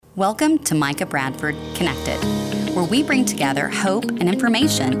Welcome to Micah Bradford Connected, where we bring together hope and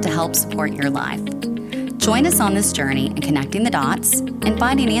information to help support your life. Join us on this journey in connecting the dots and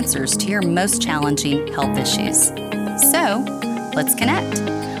finding answers to your most challenging health issues. So, let's connect,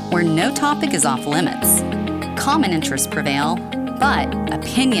 where no topic is off limits. Common interests prevail, but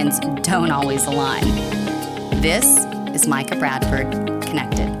opinions don't always align. This is Micah Bradford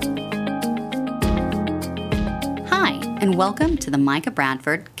Connected. Hi, and welcome to the Micah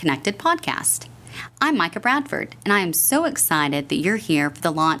Bradford Connected podcast. I'm Micah Bradford, and I am so excited that you're here for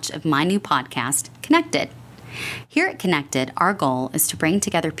the launch of my new podcast, Connected. Here at Connected, our goal is to bring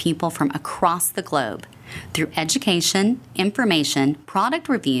together people from across the globe through education, information, product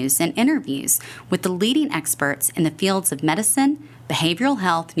reviews, and interviews with the leading experts in the fields of medicine, behavioral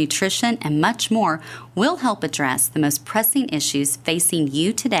health, nutrition, and much more. Will help address the most pressing issues facing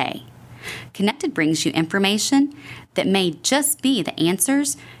you today. Connected brings you information that may just be the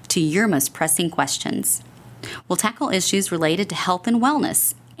answers to your most pressing questions. We'll tackle issues related to health and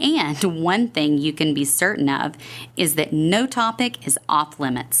wellness, and one thing you can be certain of is that no topic is off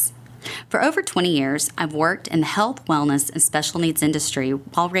limits. For over 20 years, I've worked in the health, wellness, and special needs industry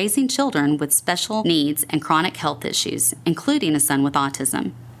while raising children with special needs and chronic health issues, including a son with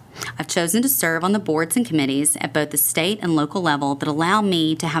autism. I've chosen to serve on the boards and committees at both the state and local level that allow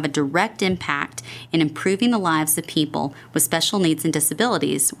me to have a direct impact in improving the lives of people with special needs and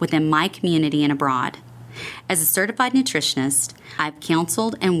disabilities within my community and abroad. As a certified nutritionist, I've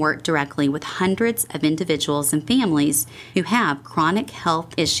counseled and worked directly with hundreds of individuals and families who have chronic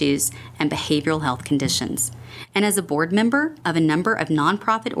health issues and behavioral health conditions. And as a board member of a number of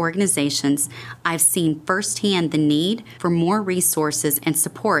nonprofit organizations, I've seen firsthand the need for more resources and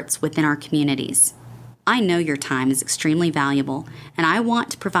supports within our communities. I know your time is extremely valuable, and I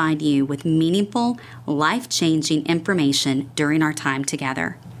want to provide you with meaningful, life-changing information during our time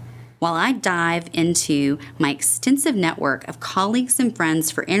together. While I dive into my extensive network of colleagues and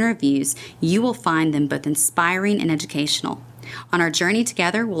friends for interviews, you will find them both inspiring and educational. On our journey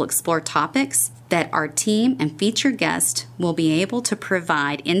together, we'll explore topics that our team and featured guests will be able to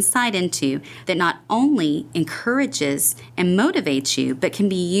provide insight into that not only encourages and motivates you, but can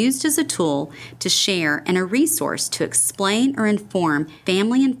be used as a tool to share and a resource to explain or inform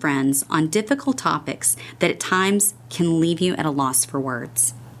family and friends on difficult topics that at times can leave you at a loss for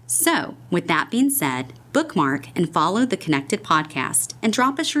words. So, with that being said, bookmark and follow the Connected podcast and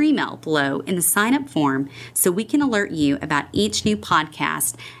drop us your email below in the sign-up form so we can alert you about each new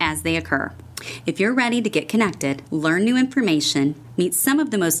podcast as they occur. If you're ready to get connected, learn new information, meet some of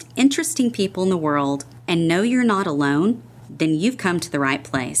the most interesting people in the world, and know you're not alone, then you've come to the right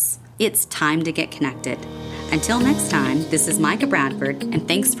place. It's time to get connected. Until next time, this is Micah Bradford, and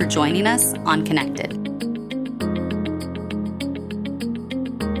thanks for joining us on Connected.